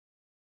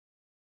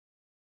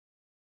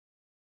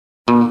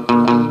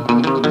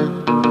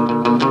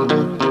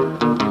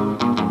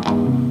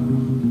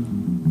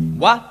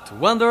What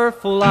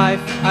wonderful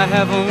life I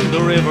have on the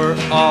river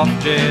of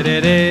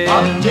Jerere.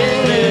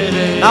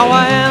 Now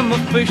I am a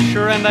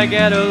fisher and I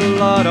get a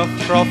lot of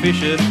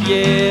crawfishes,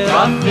 yeah.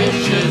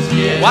 Crawfishes,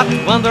 yeah. What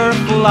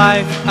wonderful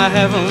life I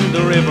have on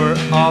the river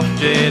of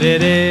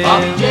Jerere.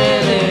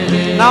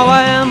 Now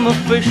I am a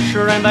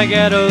fisher and I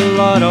get a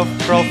lot of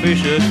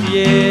crawfishes,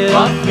 yeah.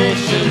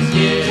 Crawfishes,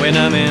 yeah. When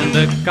I'm in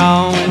the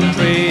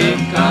country,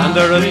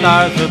 under the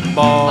stars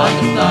above,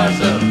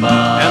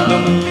 and the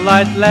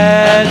moonlight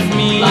lets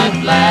me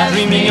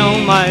dreaming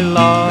on my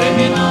love.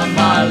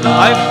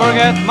 I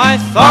forget my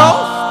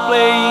sorrows,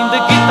 playing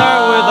the guitar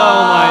with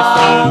all my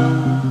soul.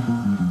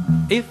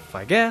 If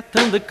I get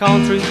in the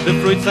country, the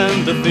fruits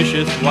and the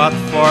fishes, what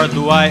for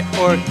do I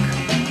work?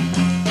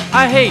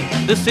 I hate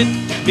the sit,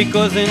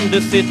 because in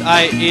the sit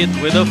I eat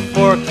with a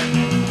fork.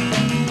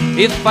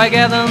 If I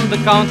get in the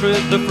country,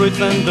 the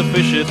fruits and the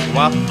fishes,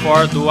 what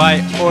for do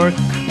I work?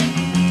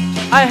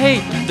 I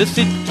hate the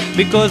sit,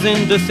 because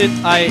in the sit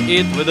I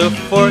eat with a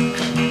fork.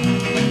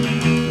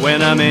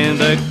 When I'm in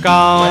the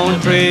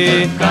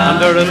country,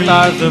 under the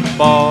stars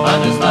above,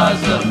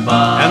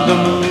 and the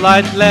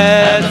moonlight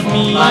lets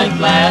me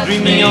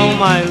dreaming on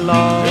my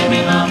love,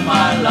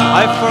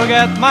 I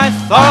forget my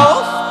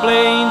sorrows,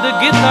 playing the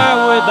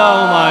guitar with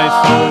all my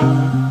soul.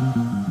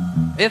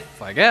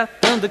 If I get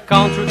in the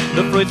country,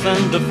 the fruits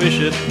and the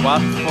fishes,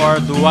 what for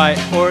do I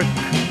work?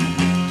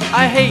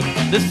 I hate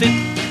the sit,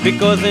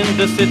 because in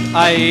the sit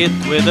I eat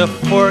with a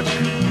fork.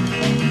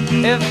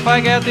 If I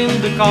get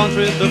in the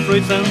country, the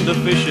fruits and the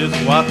fishes,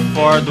 what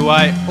for do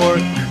I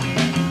work?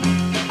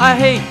 I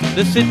hate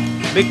the sit,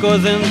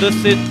 because in the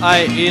sit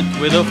I eat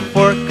with a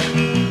fork.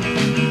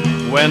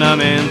 When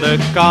I'm in the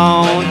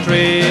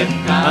country,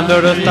 under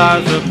the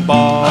stars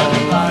above,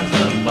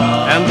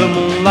 and the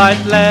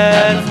moonlight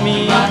lets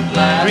me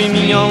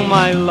dreaming on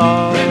my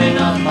love,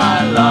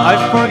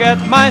 I forget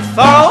my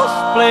sorrows,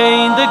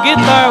 playing the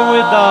guitar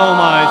with all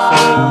my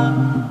soul.